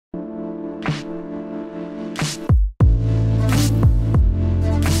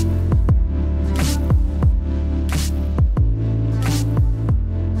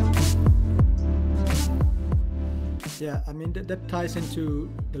I mean, that ties into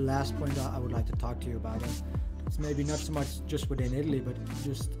the last point that I would like to talk to you about. It's maybe not so much just within Italy, but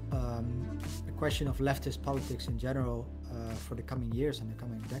just a question of leftist politics in general for the coming years and the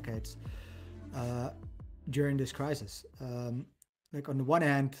coming decades during this crisis. Like on the one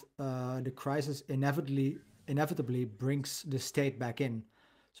hand, the crisis inevitably brings the state back in.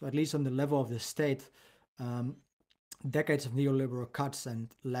 So at least on the level of the state, decades of neoliberal cuts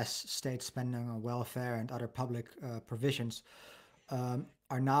and less state spending on welfare and other public provisions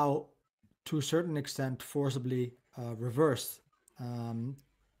are now, to a certain extent, forcibly reversed.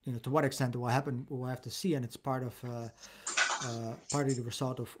 To what extent it will happen, we'll have to see, and it's part of partly the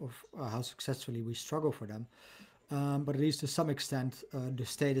result of how successfully we struggle for them. But at least to some extent, the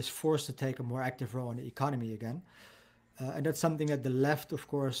state is forced to take a more active role in the economy again. And that's something that the left, of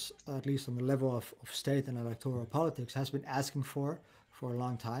course, at least on the level of state and electoral politics, has been asking for a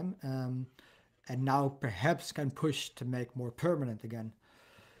long time, and now perhaps can push to make more permanent again.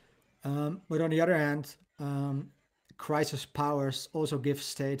 But on the other hand, crisis powers also give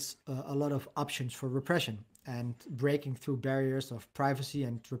states a lot of options for repression and breaking through barriers of privacy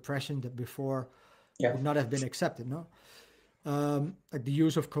and repression that before would not have been accepted. No, like the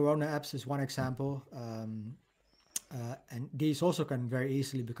use of corona apps is one example. And these also can very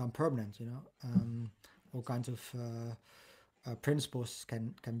easily become permanent. All kinds of principles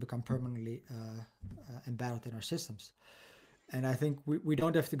can become permanently embedded in our systems. And I think we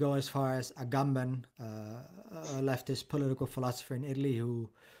don't have to go as far as Agamben, a leftist political philosopher in Italy who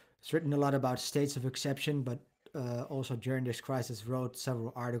has written a lot about states of exception, but also during this crisis wrote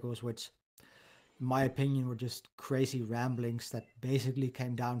several articles which, in my opinion, were just crazy ramblings that basically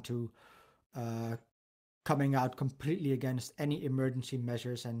came down to coming out completely against any emergency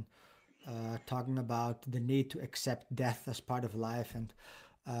measures and talking about the need to accept death as part of life. And,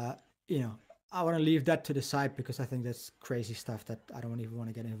 I want to leave that to the side because I think that's crazy stuff that I don't even want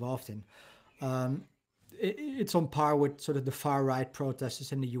to get involved in. It's on par with sort of the far right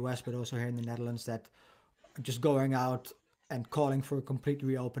protesters in the US, but also here in the Netherlands, that are just going out and calling for a complete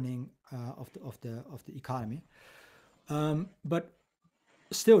reopening of the economy. But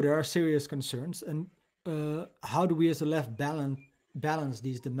still, there are serious concerns. And how do we as the left balance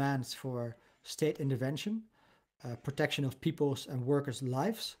these demands for state intervention, protection of people's and workers'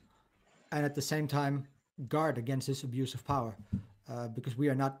 lives, and at the same time guard against this abuse of power? Because we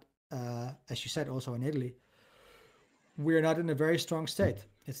are not, as you said, also in Italy, we are not in a very strong state.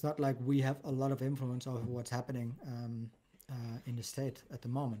 It's not like we have a lot of influence over what's happening in the state at the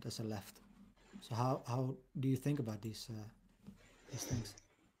moment as a left. So how do you think about these things?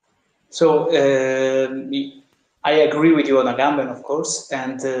 So I agree with you on Agamben, of course,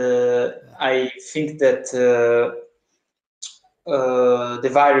 and I think that the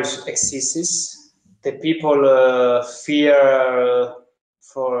virus exists. The people fear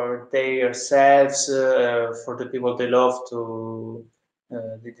for themselves, for the people they love,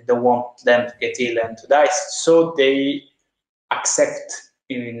 they don't want them to get ill and to die. So they accept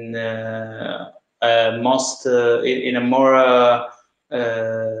in a more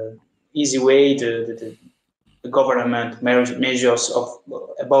easy way the government measures of,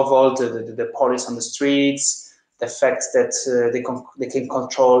 above all, the police on the streets, the fact that they can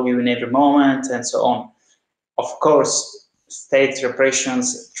control you in every moment, and so on. Of course, state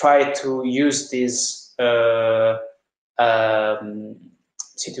repressions try to use this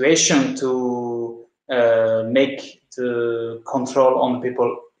situation to make the control on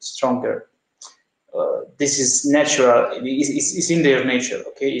people stronger. This is natural. It's in their nature.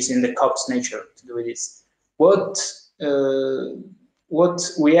 Okay, it's in the cops' nature to do this. What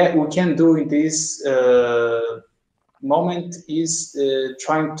we can do in this moment is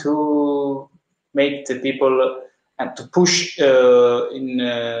trying to make the people and to push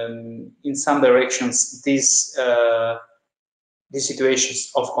in some directions these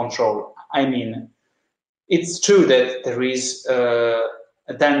situations of control. I mean, it's true that there is a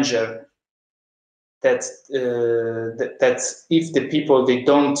danger that if the people they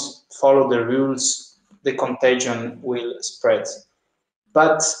don't follow the rules, the contagion will spread.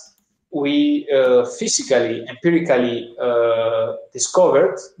 But we physically, empirically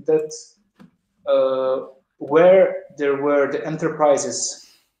discovered that where there were the enterprises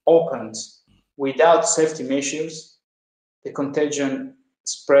opened without safety measures, the contagion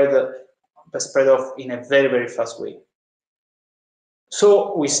spread off in a very, very fast way.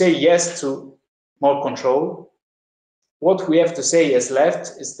 So we say yes to more control. What we have to say as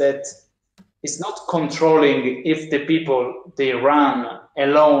left is that it's not controlling if the people they run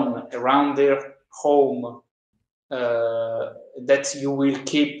alone around their home, that you will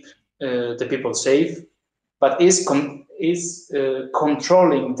keep the people safe, but is is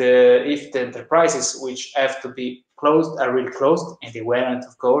controlling if the enterprises which have to be closed are really closed, and they weren't,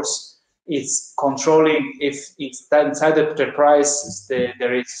 of course. It's controlling if it's that inside the enterprise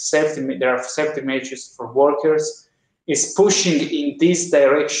there are safety measures for workers. Is pushing in this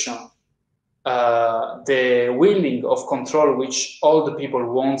direction the willing of control which all the people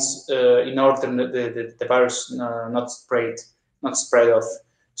wants in order the virus not spread off.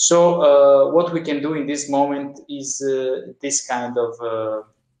 So what we can do in this moment is this kind of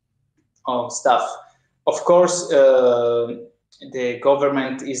stuff. Of course, the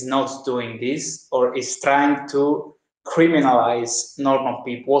government is not doing this, or is trying to criminalize normal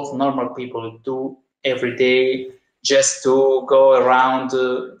people, what normal people do every day, just to go around.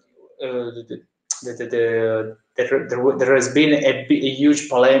 There has been a huge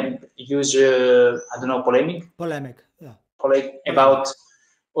polemic, about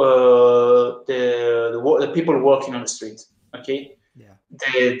the people walking on the street. Okay, yeah.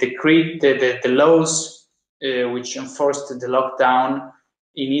 The laws which enforced the lockdown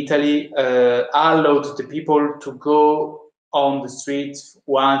in Italy allowed the people to go on the street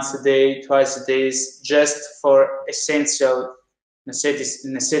once a day, twice a day, just for essential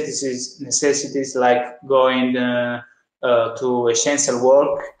necessities like going to essential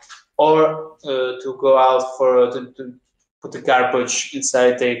work, or to go out to put the garbage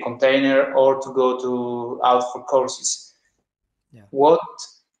inside the container, or to go out for courses. Yeah.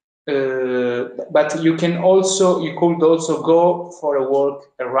 But you could also go for a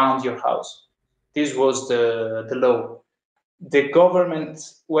walk around your house. This was the law. The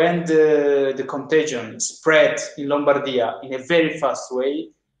government, when the contagion spread in Lombardia in a very fast way,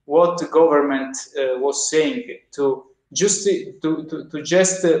 what the government was saying to just put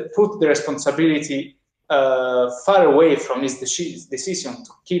the responsibility far away from this decision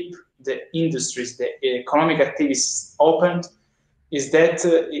to keep the industries, the economic activities opened, is that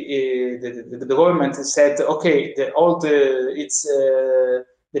the government said, okay, it's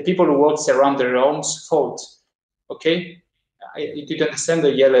the people who works around their homes' fault. Okay. Did you understand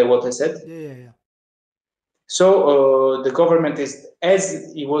what I said? Yeah. So the government is, as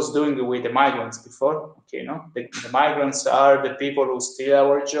it was doing with the migrants before. Okay, no, the migrants are the people who steal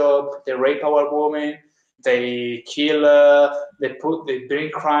our job, they rape our women, they kill, they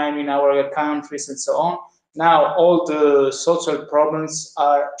bring crime in our countries, and so on. Now all the social problems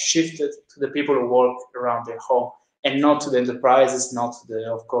are shifted to the people who work around their home, and not to the enterprises, not to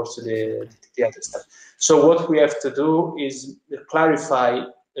the, of course, to the other stuff. So what we have to do is clarify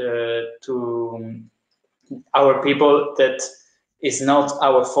to our people that it's not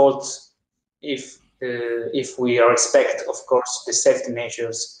our fault if we respect, of course, the safety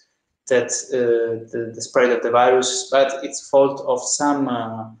measures that the spread of the virus, but it's fault of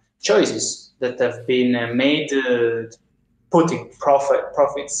some choices that have been made, putting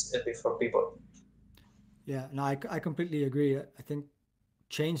profits before people. Yeah, no, I completely agree. I think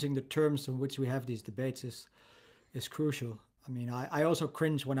changing the terms in which we have these debates is crucial. I mean, I also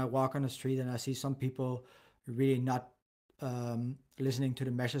cringe when I walk on the street and I see some people really not listening to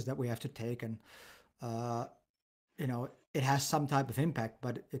the measures that we have to take, and it has some type of impact,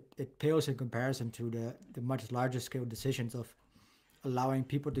 but it pales in comparison to the much larger scale decisions of allowing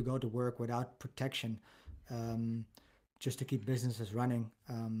people to go to work without protection, just to keep businesses running.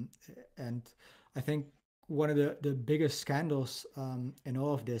 And I think one of the biggest scandals in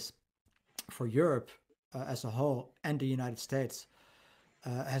all of this for Europe as a whole and the United States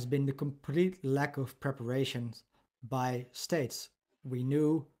has been the complete lack of preparations by states. We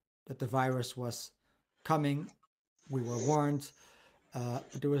knew that the virus was coming. We were warned,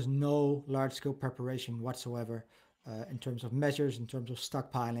 but there was no large-scale preparation whatsoever in terms of measures, in terms of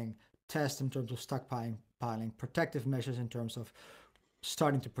stockpiling, tests in terms of stockpiling, protective measures in terms of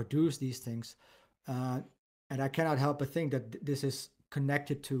starting to produce these things. And I cannot help but think that this is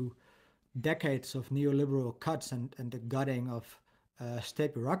connected to decades of neoliberal cuts and the gutting of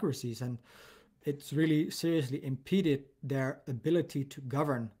state bureaucracies, and it's really seriously impeded their ability to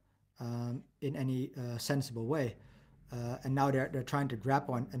govern in any sensible way. And now they're trying to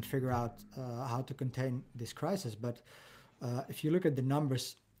grapple and figure out how to contain this crisis. But if you look at the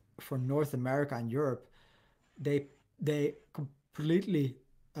numbers for North America and Europe, they completely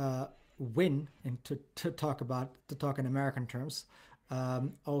win, and to talk in American terms,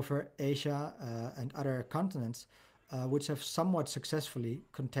 over Asia and other continents, which have somewhat successfully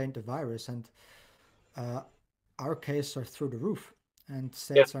contained the virus. And our cases are through the roof, and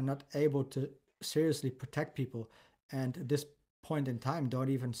states are not able to seriously protect people. And at this point in time, don't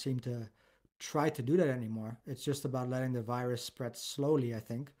even seem to try to do that anymore. It's just about letting the virus spread slowly, I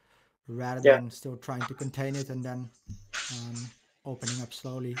think, rather than still trying to contain it and then opening up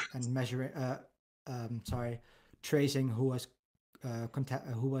slowly and measuring, tracing who was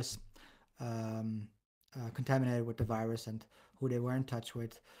contaminated with the virus and who they were in touch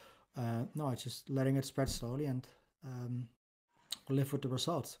with. No, it's just letting it spread slowly and live with the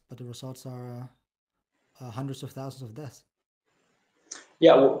results. But the results are hundreds of thousands of deaths.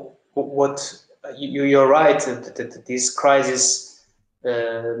 Yeah, you're right. This crisis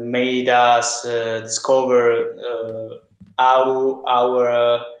made us discover how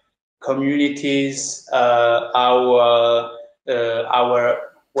our communities, our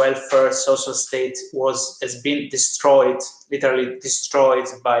welfare social state has been destroyed, literally destroyed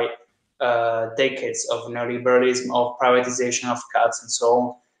by decades of neoliberalism, of privatization of cuts and so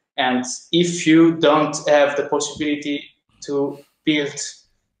on. And if you don't have the possibility to build,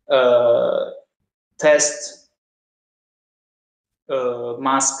 test,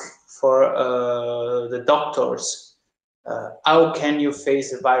 mask for the doctors, how can you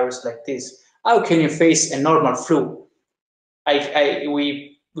face a virus like this? How can you face a normal flu?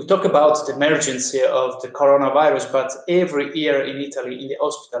 We talk about the emergency of the coronavirus, but every year in Italy, in the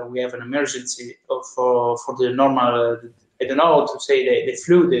hospital, we have an emergency for the normal, I don't know how to say, the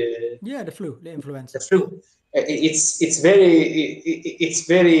flu. The influenza. The flu. It's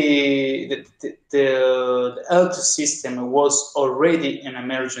very the health system was already in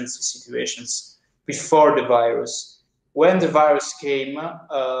emergency situations before the virus. When the virus came,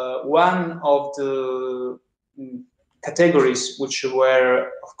 one of the categories which were,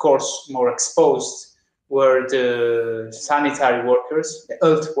 of course, more exposed were the sanitary workers, the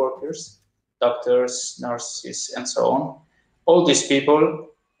health workers, doctors, nurses, and so on. All these people,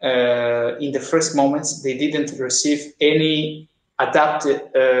 in the first moments, they didn't receive any adapted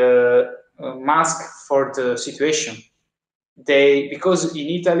mask for the situation. Because in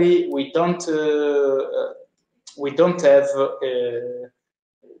Italy we don't have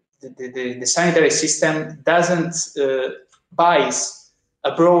the sanitary system doesn't buys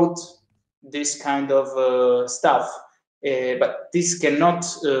abroad this kind of stuff. But this cannot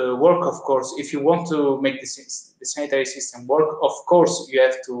work, of course. If you want to make the sanitary system work, of course, you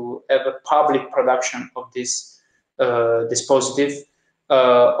have to have a public production of this dispositive,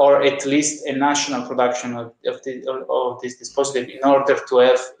 or at least a national production of this dispositive, in order to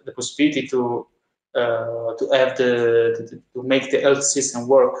have the possibility to have to make the health system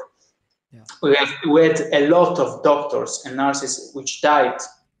work. Yeah. We had a lot of doctors and nurses which died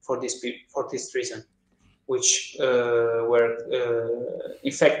for this reason, which were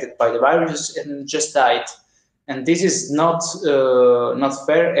infected by the virus and just died, and this is not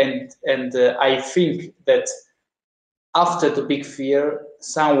fair. And I think that after the big fear,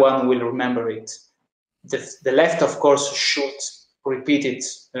 someone will remember it. The left, of course, should repeat it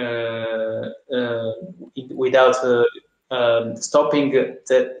without stopping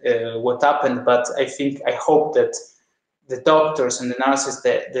what happened. But I hope that the doctors and the nurses,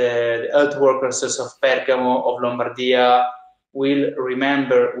 the health workers of Bergamo, of Lombardia,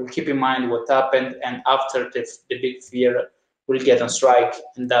 will keep in mind what happened, and after the big fear, will get on strike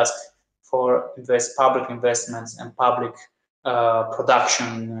and ask for public investments and public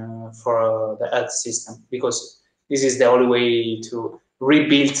production for the health system, because this is the only way to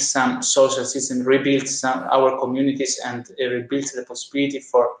rebuild some social system, rebuild our communities, and rebuild the possibility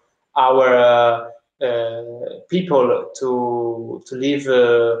for our people to live,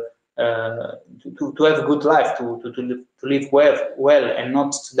 to have a good life, to live well, and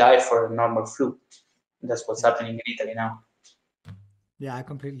not to die for a normal flu. That's what's happening in Italy now. Yeah, I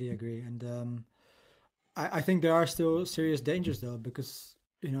completely agree, and I think there are still serious dangers, though, because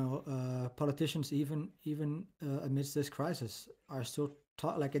politicians, even amidst this crisis, are still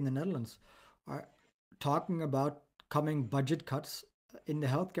like in the Netherlands, are talking about coming budget cuts in the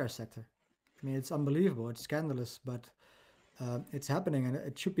healthcare sector. I mean, it's unbelievable, it's scandalous, but it's happening, and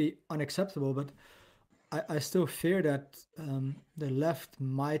it should be unacceptable. But I still fear that the left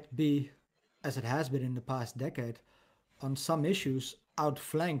might be, as it has been in the past decade, on some issues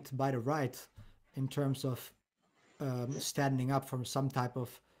outflanked by the right in terms of standing up for some type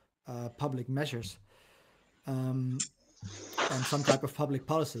of public measures and some type of public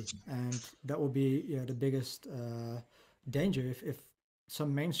policy. And that will be the biggest danger if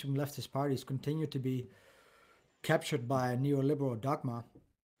some mainstream leftist parties continue to be captured by a neoliberal dogma.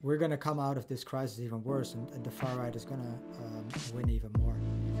 We're going to come out of this crisis even worse, and the far right is going to win even more.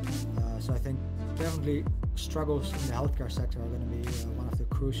 So I think definitely struggles in the healthcare sector are going to be one of the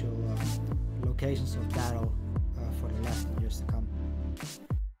crucial locations of battle for the left in years to come.